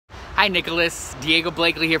Hi Nicholas, Diego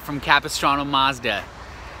Blakely here from CapoMazda.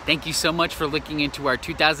 Thank you so much for looking into our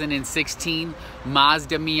 2016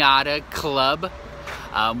 Mazda Miata Club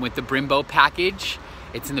with the Brembo package.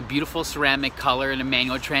 It's in the beautiful ceramic color and a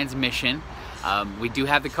manual transmission. We do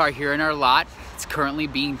have the car here in our lot. It's currently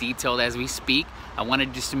being detailed as we speak. I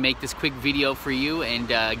wanted just to make this quick video for you and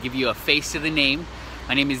give you a face to the name.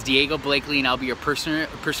 My name is Diego Blakely and I'll be your personal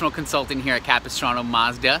consultant here at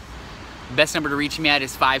CapoMazda. The best number to reach me at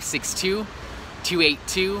is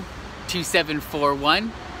 562-282-2741.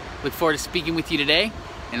 Look forward to speaking with you today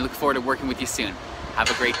and look forward to working with you soon. Have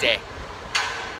a great day.